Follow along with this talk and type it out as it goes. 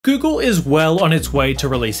Google is well on its way to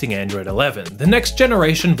releasing Android 11, the next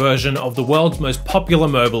generation version of the world's most popular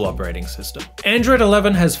mobile operating system. Android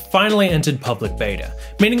 11 has finally entered public beta,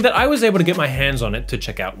 meaning that I was able to get my hands on it to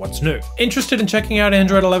check out what's new. Interested in checking out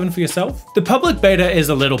Android 11 for yourself? The public beta is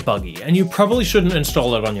a little buggy, and you probably shouldn't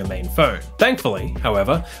install it on your main phone. Thankfully,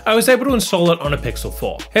 however, I was able to install it on a Pixel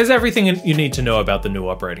 4. Here's everything you need to know about the new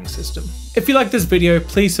operating system. If you like this video,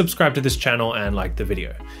 please subscribe to this channel and like the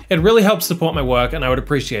video. It really helps support my work, and I would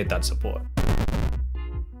appreciate that support.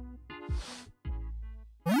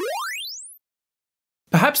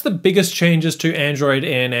 Perhaps the biggest changes to Android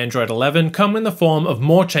in Android 11 come in the form of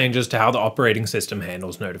more changes to how the operating system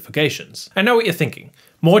handles notifications. I know what you're thinking.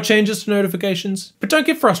 More changes to notifications? But don't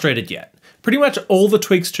get frustrated yet. Pretty much all the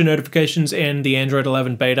tweaks to notifications in the Android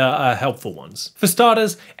 11 beta are helpful ones. For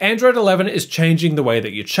starters, Android 11 is changing the way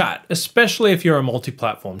that you chat, especially if you're a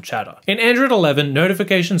multi-platform chatter. In Android 11,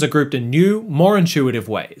 notifications are grouped in new, more intuitive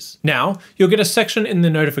ways. Now, you'll get a section in the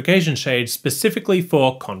notification shade specifically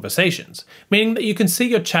for conversations, meaning that you can see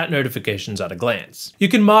your chat notifications at a glance. You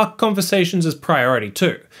can mark conversations as priority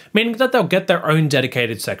too, meaning that they'll get their own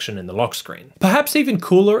dedicated section in the lock screen. Perhaps even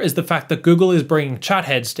cooler is the fact that Google is bringing chat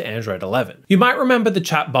heads to Android 11. You might remember the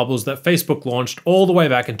chat bubbles that Facebook launched all the way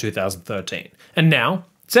back in 2013, and now,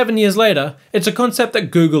 7 years later, it's a concept that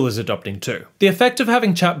Google is adopting too. The effect of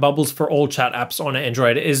having chat bubbles for all chat apps on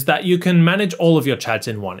Android is that you can manage all of your chats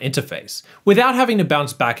in one interface, without having to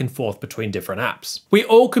bounce back and forth between different apps. We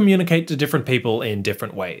all communicate to different people in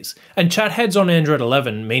different ways, and chat heads on Android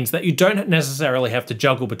 11 means that you don't necessarily have to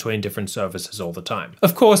juggle between different services all the time.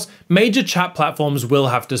 Of course, major chat platforms will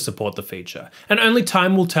have to support the feature, and only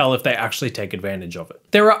time will tell if they actually take advantage of it.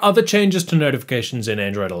 There are other changes to notifications in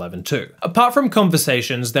Android 11 too. Apart from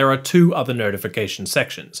conversations, there are two other notification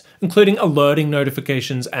sections, including alerting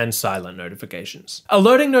notifications and silent notifications.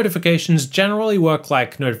 Alerting notifications generally work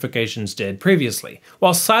like notifications did previously,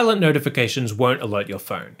 while silent notifications won't alert your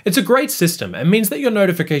phone. It's a great system and means that your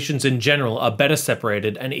notifications in general are better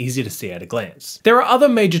separated and easy to see at a glance. There are other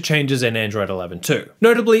major changes in Android 11 too.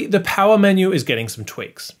 Notably, the power menu is getting some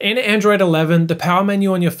tweaks. In Android 11, the power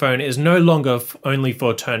menu on your phone is no longer only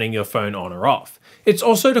for turning your phone on or off. It's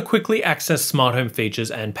also to quickly access smart home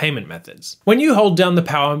features and payment methods. When you hold down the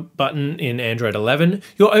power button in Android 11,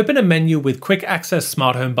 you'll open a menu with quick access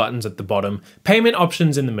smart home buttons at the bottom, payment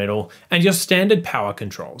options in the middle, and your standard power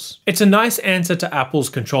controls. It's a nice answer to Apple's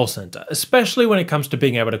Control Center, especially when it comes to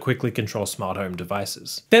being able to quickly control smart home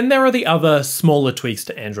devices. Then there are the other, smaller tweaks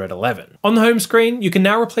to Android 11. On the home screen, you can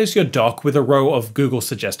now replace your dock with a row of Google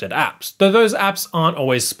suggested apps, though those apps aren't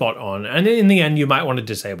always spot on, and in the end you might want to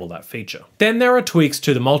disable that feature. Then there are tweaks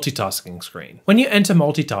to the multitasking screen. When you enter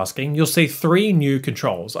multitasking, you'll see 3 new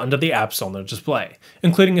controls under the apps on the display,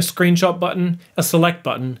 including a screenshot button, a select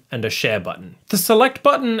button, and a share button. The select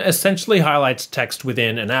button essentially highlights text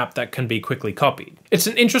within an app that can be quickly copied. It's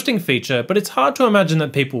an interesting feature, but it's hard to imagine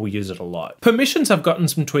that people will use it a lot. Permissions have gotten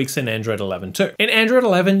some tweaks in Android 11 too. In Android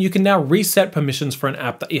 11, you can now reset permissions for an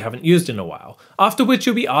app that you haven't used in a while, after which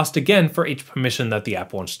you'll be asked again for each permission that the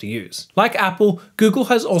app wants to use. Like Apple, Google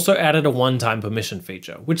has also added a one-time permission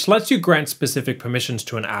feature, which lets you grant specific permissions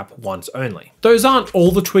to an app once only. Those aren't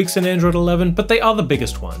all the tweaks in Android 11, but they are the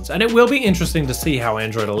biggest ones, and it will be interesting to see how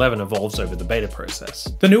Android 11 evolves over the beta process.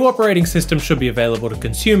 The new operating system should be available to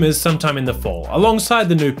consumers sometime in the fall, alongside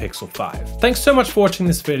the new Pixel 5. Thanks so much for watching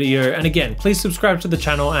this video, and again, please subscribe to the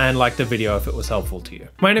channel and like the video if it was helpful to you.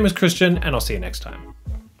 My name is Christian, and I'll see you next time.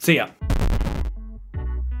 See ya!